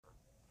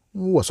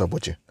What's up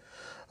with you?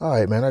 All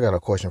right, man, I got a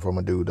question from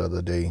a dude the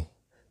other day,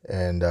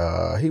 and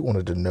he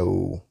wanted to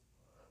know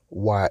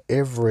why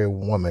every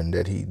woman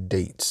that he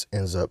dates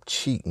ends up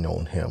cheating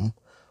on him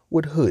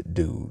with hood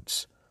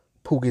dudes,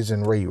 Pookies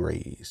and Ray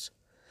Rays.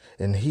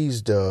 And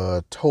he's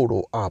the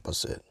total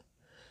opposite.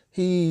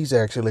 He's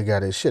actually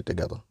got his shit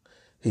together.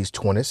 He's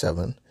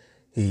 27.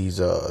 He's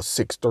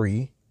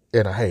 6'3"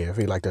 and a half.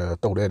 He like to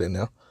throw that in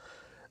there.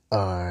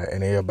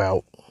 And he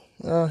about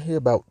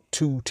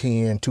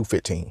 210,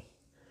 215.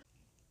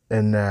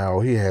 And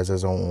now he has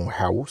his own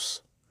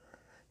house.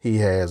 He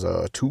has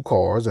two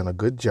cars and a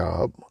good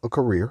job, a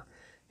career.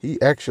 He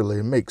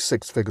actually makes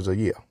six figures a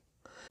year.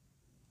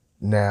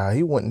 Now,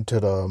 he went into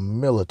the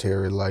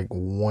military like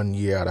 1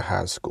 year out of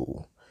high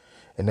school,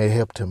 and they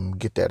helped him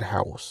get that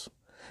house.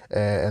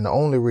 And the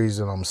only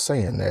reason I'm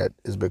saying that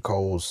is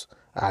because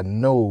I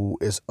know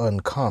it's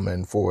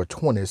uncommon for a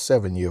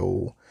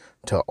 27-year-old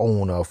to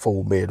own a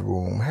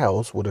 4-bedroom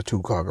house with a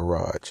 2-car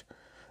garage.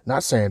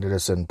 Not saying that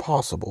it's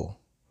impossible,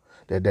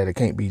 that it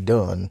can't be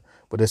done,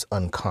 but it's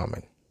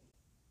uncommon.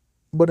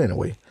 But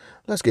anyway,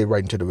 let's get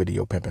right into the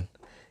video pimping.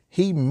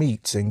 He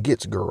meets and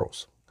gets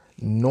girls,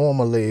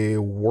 normally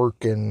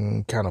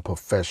working kind of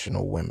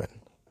professional women.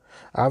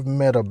 I've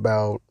met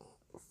about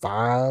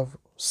 5,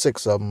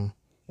 6 of them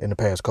in the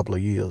past couple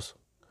of years.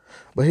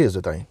 But here's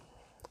the thing.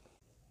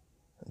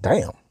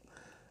 Damn,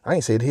 I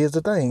ain't said here's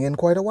the thing in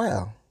quite a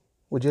while.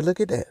 Would you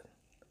look at that?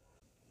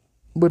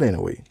 But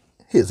anyway,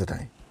 here's the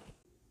thing.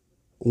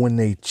 When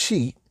they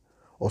cheat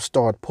or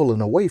start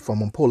pulling away from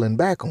him, pulling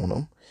back on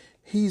him,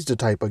 he's the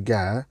type of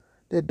guy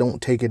that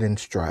don't take it in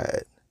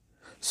stride.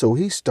 So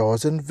he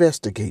starts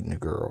investigating the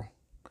girl.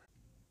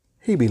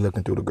 He be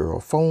looking through the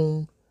girl's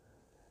phone.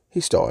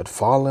 He started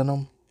following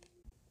them.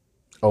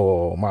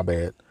 Oh, my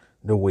bad.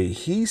 The way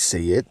he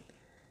said,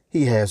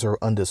 he has her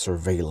under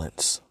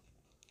surveillance.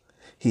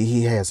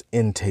 He has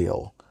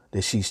intel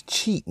that she's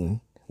cheating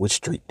with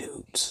street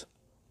dudes.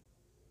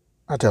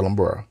 I tell him,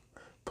 bruh,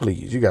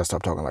 please, you gotta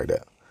stop talking like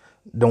that.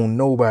 Don't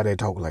nobody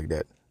talk like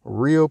that.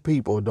 Real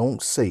people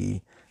don't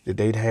say that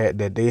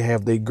they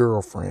have their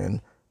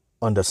girlfriend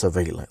under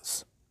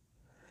surveillance.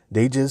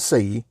 They just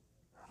say,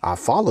 I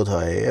followed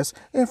her ass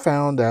and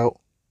found out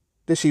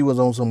that she was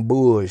on some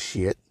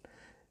bullshit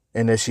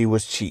and that she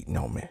was cheating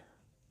on me.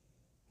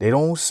 They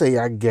don't say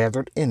I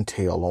gathered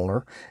intel on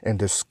her and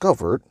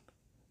discovered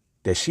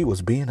that she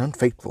was being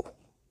unfaithful.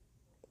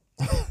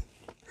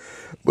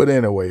 But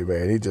anyway,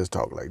 man, he just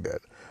talked like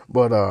that.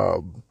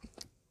 But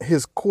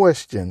his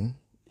question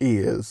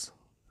is,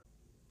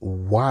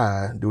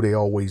 why do they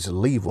always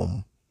leave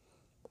him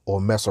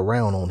or mess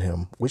around on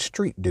him with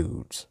street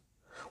dudes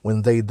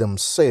when they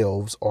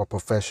themselves are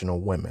professional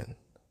women?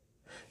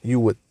 You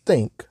would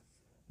think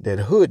that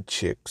hood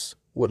chicks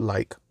would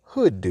like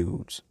hood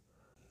dudes.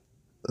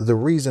 The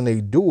reason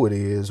they do it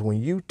is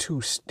when you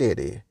too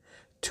steady,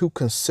 too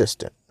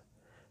consistent,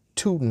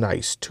 too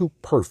nice, too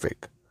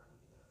perfect,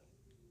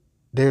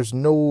 there's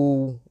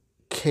no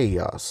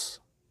chaos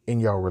in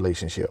your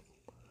relationship.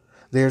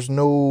 There's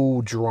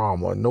no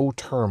drama, no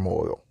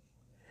turmoil.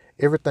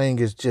 Everything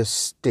is just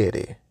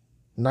steady,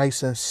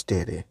 nice and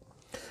steady.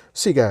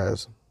 See,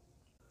 guys,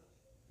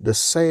 the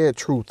sad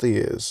truth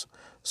is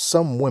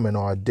some women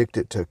are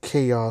addicted to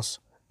chaos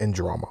and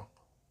drama.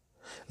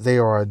 They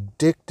are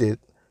addicted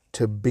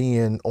to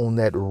being on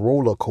that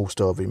roller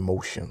coaster of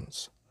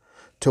emotions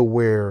to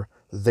where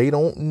they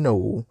don't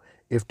know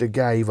if the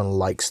guy even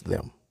likes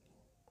them.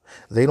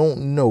 They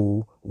don't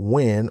know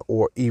when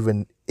or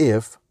even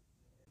if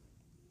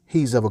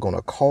he's ever going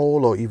to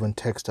call or even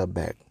text her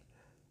back.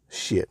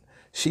 Shit.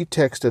 She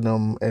texted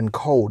him and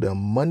called him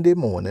Monday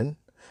morning,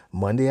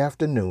 Monday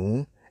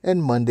afternoon,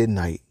 and Monday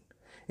night.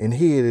 And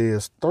here it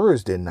is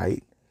Thursday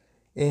night,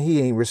 and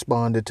he ain't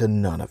responded to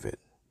none of it.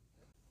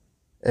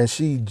 And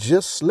she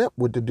just slept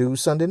with the dude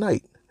Sunday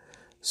night.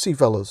 See,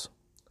 fellas,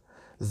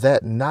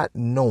 that not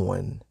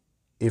knowing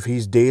if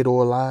he's dead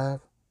or alive,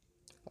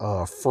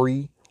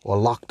 free or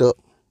locked up,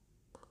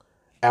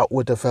 out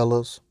with the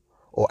fellas,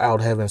 or out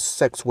having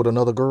sex with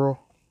another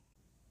girl,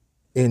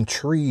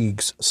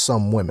 intrigues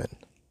some women.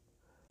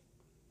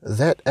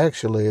 That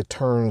actually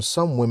turns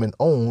some women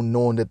on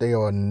knowing that they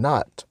are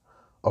not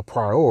a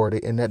priority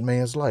in that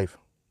man's life.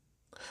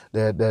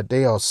 That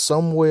they are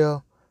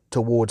somewhere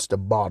towards the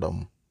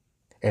bottom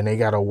and they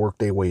got to work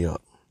their way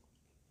up.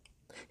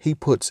 He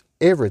puts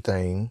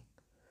everything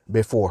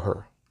before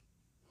her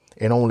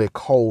and only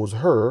calls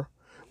her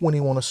when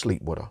he want to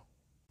sleep with her.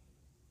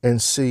 And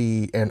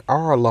see, in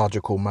our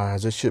logical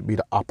minds, it should be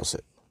the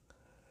opposite.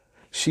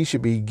 She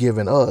should be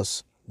giving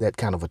us that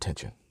kind of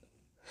attention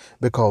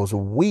because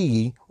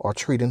we are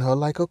treating her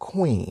like a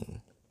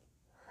queen.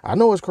 I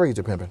know it's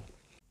crazy, pimping.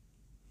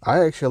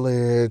 I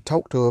actually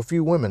talked to a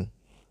few women,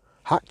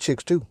 hot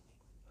chicks too,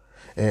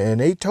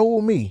 and they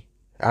told me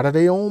out of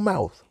their own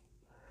mouth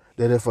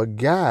that if a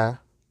guy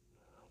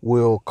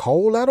will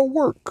call out of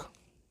work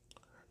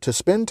to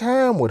spend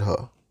time with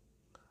her,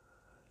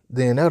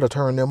 then that'll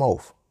turn them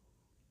off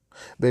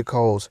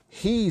because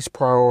he's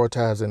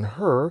prioritizing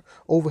her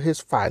over his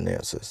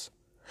finances.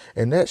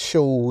 And that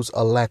shows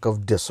a lack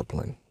of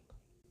discipline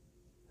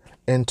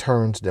and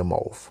turns them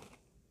off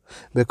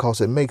because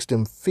it makes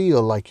them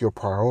feel like your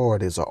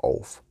priorities are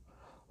off,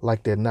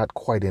 like they're not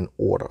quite in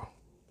order.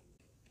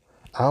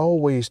 I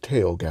always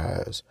tell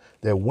guys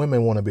that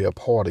women want to be a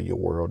part of your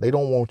world. They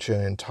don't want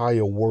your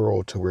entire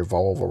world to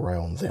revolve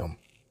around them.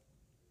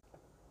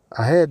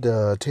 I had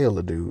to tell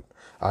the dude,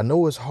 I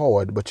know it's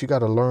hard, but you got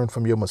to learn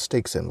from your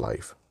mistakes in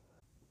life.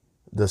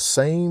 The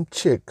same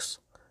chicks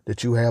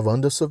that you have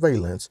under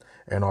surveillance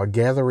and are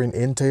gathering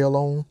intel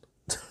on,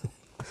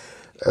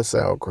 that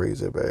sounds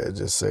crazy, man,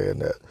 just saying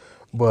that.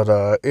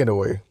 But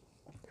anyway,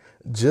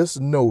 just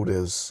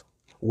notice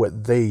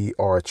what they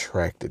are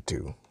attracted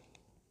to.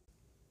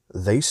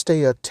 They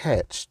stay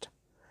attached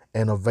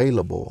and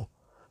available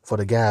for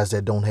the guys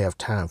that don't have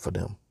time for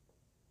them,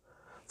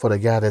 for the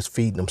guy that's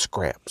feeding them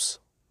scraps.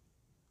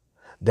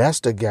 That's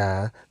the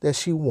guy that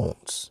she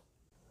wants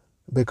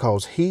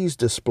because he's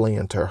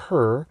displaying to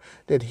her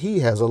that he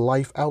has a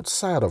life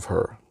outside of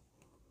her,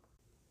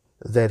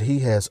 that he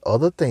has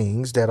other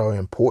things that are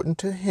important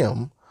to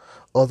him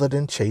other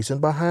than chasing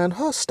behind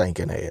her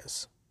stinking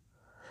ass.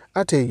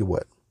 I tell you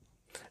what,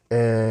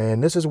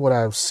 and this is what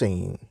I've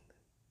seen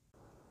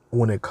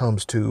when it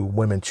comes to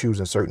women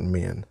choosing certain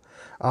men.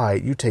 All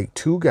right, you take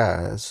two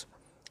guys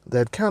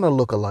that kind of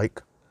look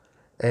alike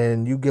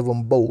and you give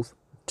them both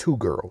two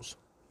girls.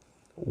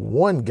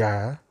 One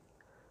guy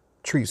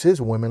treats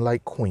his women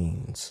like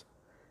queens.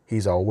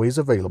 He's always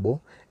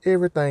available.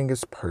 Everything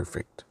is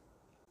perfect.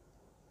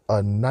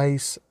 A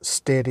nice,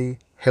 steady,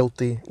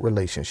 healthy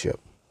relationship.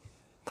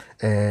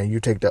 And you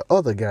take the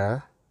other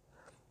guy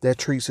that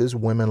treats his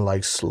women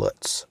like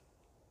sluts.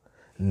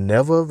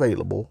 Never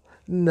available,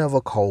 never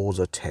calls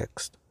or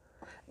texts,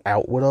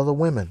 out with other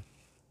women,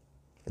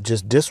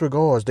 just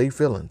disregards their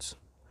feelings,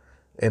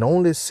 and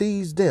only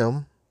sees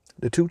them,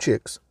 the two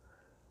chicks,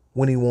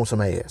 when he wants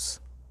some ass.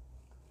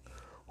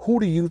 Who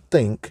do you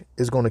think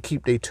is going to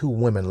keep their two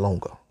women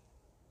longer?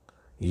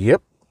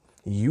 Yep,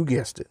 you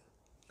guessed it.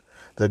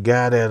 The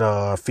guy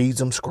that feeds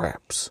them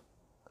scraps.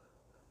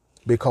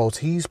 Because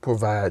he's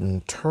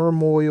providing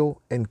turmoil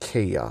and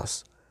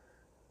chaos,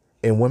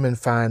 and women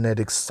find that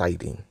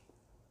exciting.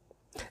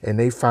 And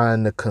they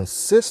find the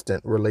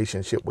consistent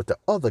relationship with the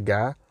other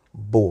guy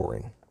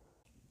boring.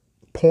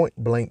 Point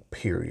blank,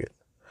 period.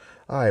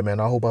 All right,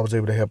 man, I hope I was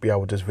able to help you out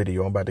with this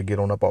video. I'm about to get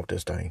on up off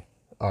this thing.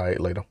 All right,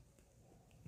 later.